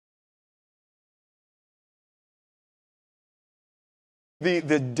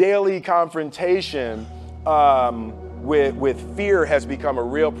The daily confrontation with fear has become a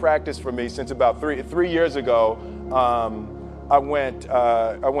real practice for me since about three years ago. I went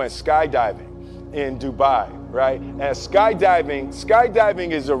skydiving in Dubai, right? And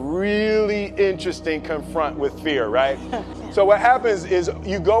skydiving is a really interesting confront with fear, right? So what happens is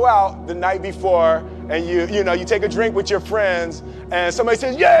you go out the night before and you take a drink with your friends and somebody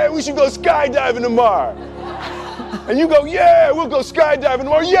says, yeah, we should go skydiving tomorrow. And you go, yeah, we'll go skydiving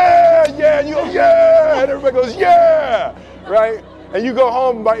tomorrow. Yeah, yeah. And you go, yeah. And everybody goes, yeah, right? And you go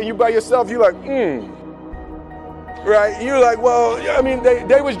home and you by yourself, you're like, right? You're like, well, I mean,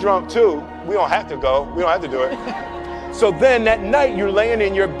 they was drunk too. We don't have to go. We don't have to do it. So then that night you're laying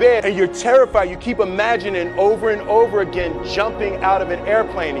in your bed and you're terrified. You keep imagining over and over again jumping out of an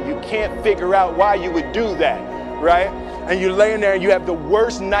airplane and you can't figure out why you would do that, right? And you're laying there and you have the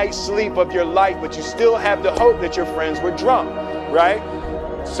worst night's sleep of your life, but you still have the hope that your friends were drunk, right?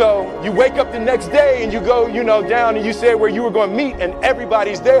 So you wake up the next day and you go, down and you say where you were going to meet and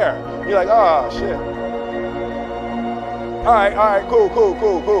everybody's there. You're like, oh, shit. All right, cool,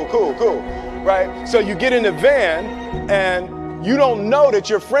 right? So you get in the van and you don't know that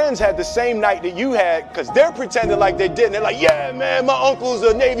your friends had the same night that you had because they're pretending like they didn't. They're like, yeah, man, my uncle's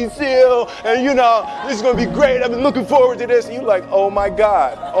a Navy SEAL and this is going to be great. I've been looking forward to this. And you're like, oh my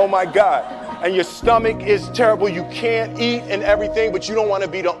God. And your stomach is terrible. You can't eat and everything, but you don't want to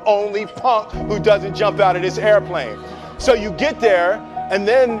be the only punk who doesn't jump out of this airplane. So you get there and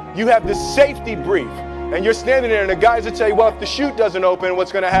then you have this safety brief. And you're standing there, and the guys will tell you, well, if the chute doesn't open,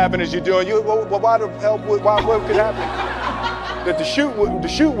 what's going to happen is you're doing, well, why the hell, what could happen? That the chute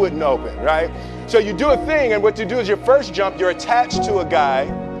wouldn't open, right? So you do a thing, and what you do is your first jump, you're attached to a guy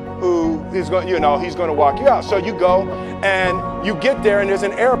who is going, he's going to walk you out. So you go, and you get there, and there's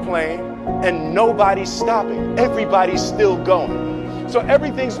an airplane, and nobody's stopping. Everybody's still going. So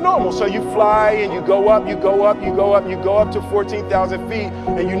everything's normal. So you fly and you go up to 14,000 feet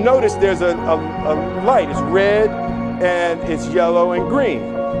and you notice there's a light. It's red and it's yellow and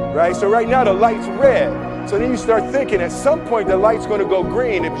green, right? So right now the light's red. So then you start thinking at some point the light's going to go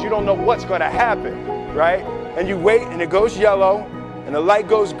green because you don't know what's going to happen, right? And you wait and it goes yellow and the light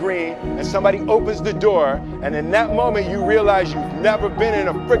goes green and somebody opens the door and in that moment you realize you've never been in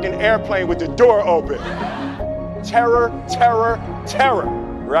a freaking airplane with the door open. Terror,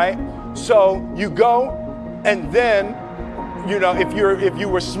 right? So you go and then, if you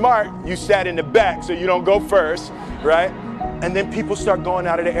were smart, you sat in the back so you don't go first, right? And then people start going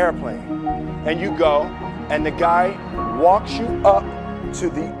out of the airplane and you go and the guy walks you up to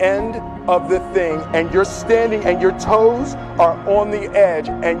the end of the thing and you're standing and your toes are on the edge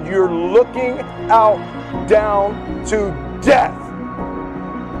and you're looking out down to death.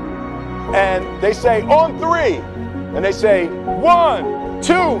 And they say, on 3. And they say, 1,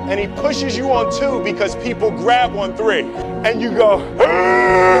 2. And he pushes you on 2 because people grab on 3. And you go,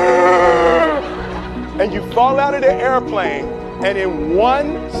 and you fall out of the airplane. And in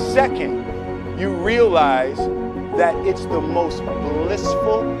 1 second, you realize that it's the most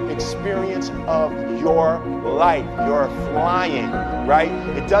blissful experience of your life. You're flying, right?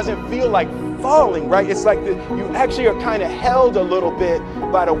 It doesn't feel like falling, right? It's like you actually are kind of held a little bit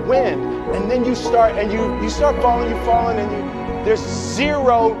by the wind, and then you start falling, and there's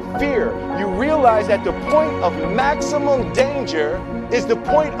zero fear. You realize that the point of maximum danger is the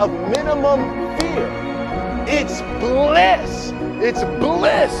point of minimum fear. It's bliss. It's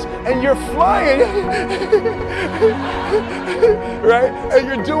bliss, and you're flying, right? And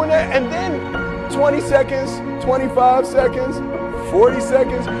you're doing that, and then 20 seconds, 25 seconds, 40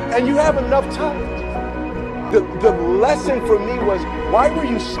 seconds, and you have enough time. The lesson for me was, why were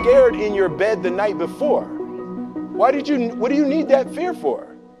you scared in your bed the night before? What do you need that fear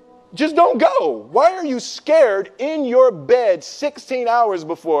for? Just don't go. Why are you scared in your bed 16 hours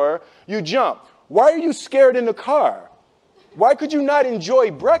before you jump? Why are you scared in the car? Why could you not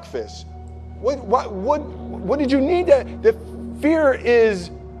enjoy breakfast? What did you need that? The fear is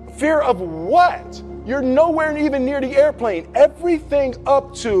fear of what? You're nowhere even near the airplane. Everything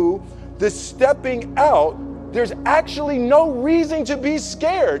up to the stepping out, there's actually no reason to be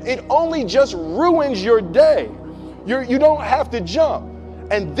scared. It only just ruins your day. You don't have to jump.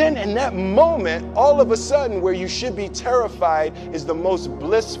 And then in that moment, all of a sudden, where you should be terrified is the most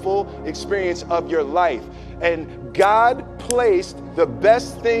blissful experience of your life. And God placed the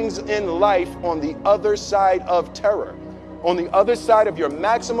best things in life on the other side of terror. On the other side of your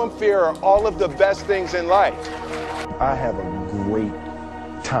maximum fear are all of the best things in life. I have a great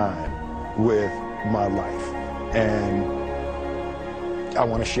time with my life, and I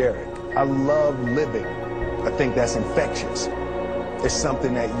want to share it. I love living. I think that's infectious. is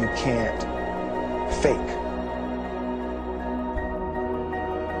something that you can't fake.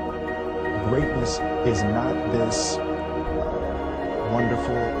 Greatness is not this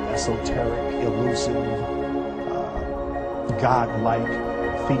wonderful, esoteric, elusive, God-like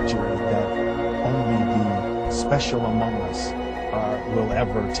feature that only the special among us will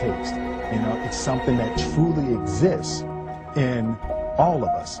ever taste. You know, it's something that truly exists in all of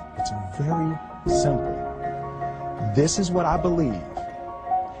us. It's very simple. This is what I believe,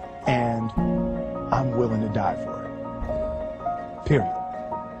 and I'm willing to die for it. Period.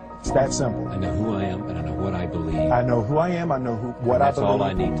 It's that simple. I know who I am, and I know what I believe. I know who I am, I know what I believe. That's all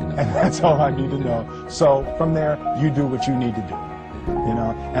I need to know. And that's all I need to know. So from there, you do what you need to do. You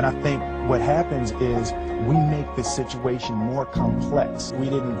know, and I think what happens is we make the situation more complex. We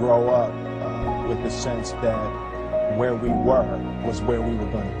didn't grow up with the sense that where we were was where we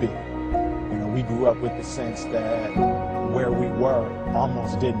were going to be. You know, we grew up with the sense that where we were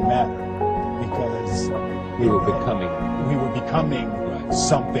almost didn't matter because we were becoming right.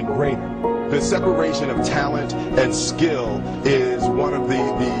 Something greater. The separation of talent and skill is one of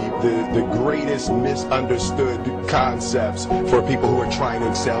the greatest misunderstood concepts for people who are trying to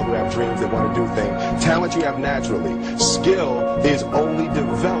excel, who have dreams, that want to do things. Talent you have naturally. Skill is only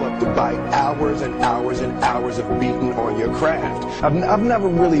developed by hours and hours and hours of beating on your craft. I've never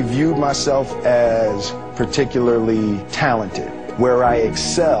really viewed myself as particularly talented. Where I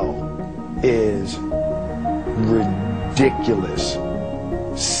excel is ridiculous,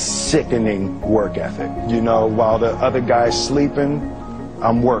 sickening work ethic. You know, while the other guy's sleeping,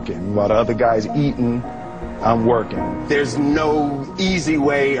 I'm working. While the other guy's eating, I'm working. There's no easy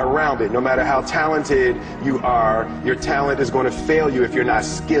way around it. No matter how talented you are, your talent is going to fail you if you're not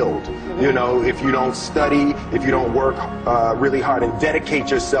skilled. You know, if you don't study, if you don't work really hard and dedicate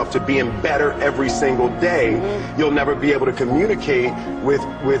yourself to being better every single day, you'll never be able to communicate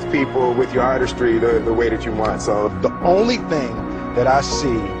with people, with your artistry, the way that you want. So the only thing that I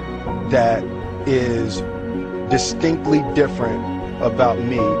see that is distinctly different about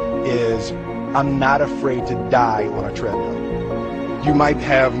me is I'm not afraid to die on a treadmill. You might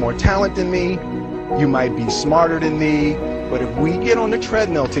have more talent than me, you might be smarter than me, but if we get on the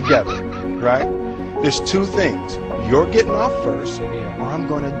treadmill together, right, there's two things. You're getting off first, or I'm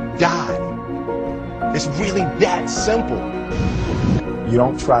gonna die. It's really that simple. You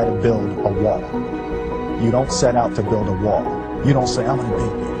don't try to build a wall. You don't set out to build a wall. You don't say, I'm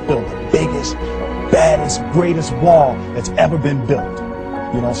gonna build the biggest, baddest, greatest wall that's ever been built.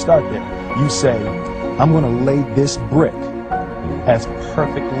 You don't start there. You say, I'm going to lay this brick as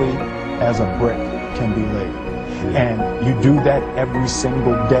perfectly as a brick can be laid. And you do that every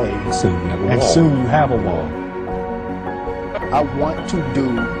single day, and soon you have a wall. I want to do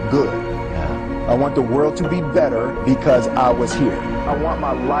good. I want the world to be better because I was here. I want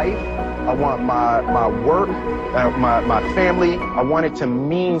my life, I want my work, my family, I want it to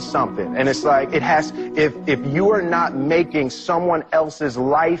mean something. And it's like, it has, if you are not making someone else's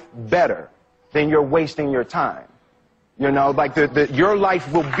life better, then you're wasting your time. You know, like your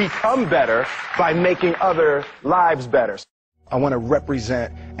life will become better by making other lives better. I want to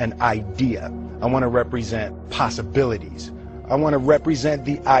represent an idea. I want to represent possibilities. I want to represent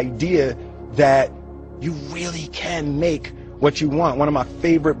the idea that you really can make what you want. One of my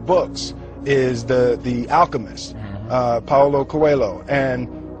favorite books is The Alchemist, Paulo Coelho, and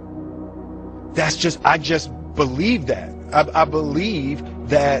I just believe that. I believe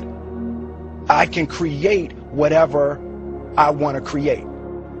that I can create whatever I want to create.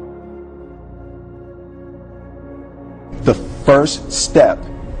 The first step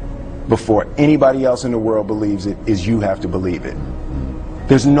before anybody else in the world believes it is you have to believe it.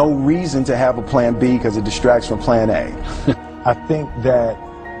 There's no reason to have a plan B because it distracts from plan A. I think that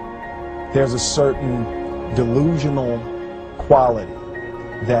there's a certain delusional quality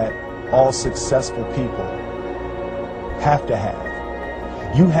that all successful people have to have.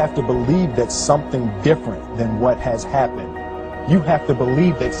 You have to believe that something different than what has happened. You have to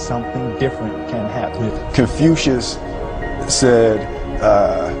believe that something different can happen. Confucius said,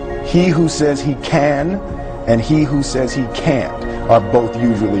 he who says he can and he who says he can't are both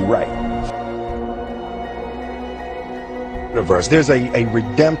usually right. There's a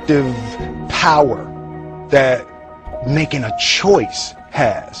redemptive power that making a choice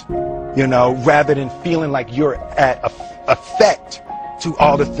has, you know, rather than feeling like you're at effect to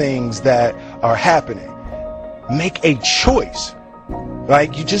all the things that are happening. Make a choice.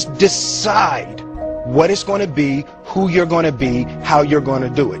 Like, you just decide what it's going to be, who you're going to be, how you're going to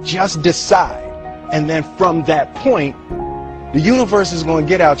do it. Just decide. And then from that point, the universe is going to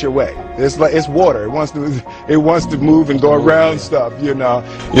get out your way. It's like, it's water. It wants to, It wants to move and go around stuff, you know.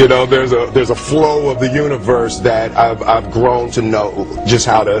 You know, there's a flow of the universe that I've grown to know just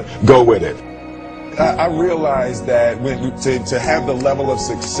how to go with it. I realize that to have the level of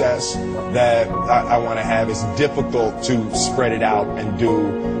success that I want to have, it's difficult to spread it out and do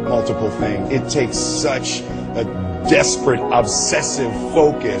multiple things. It takes such a desperate, obsessive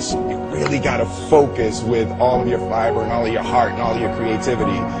focus. You really got to focus with all of your fiber and all of your heart and all of your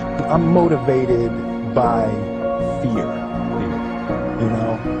creativity. I'm motivated by fear. You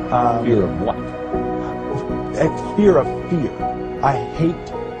know? Fear of what? Fear of fear. I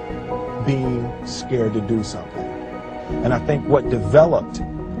hate being scared to do something. And I think what developed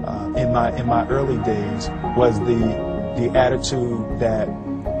in my early days was the attitude that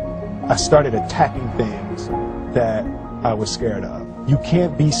I started attacking things that I was scared of. You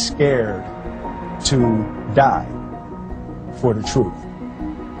can't be scared to die for the truth.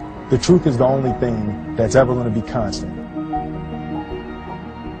 The truth is the only thing that's ever going to be constant.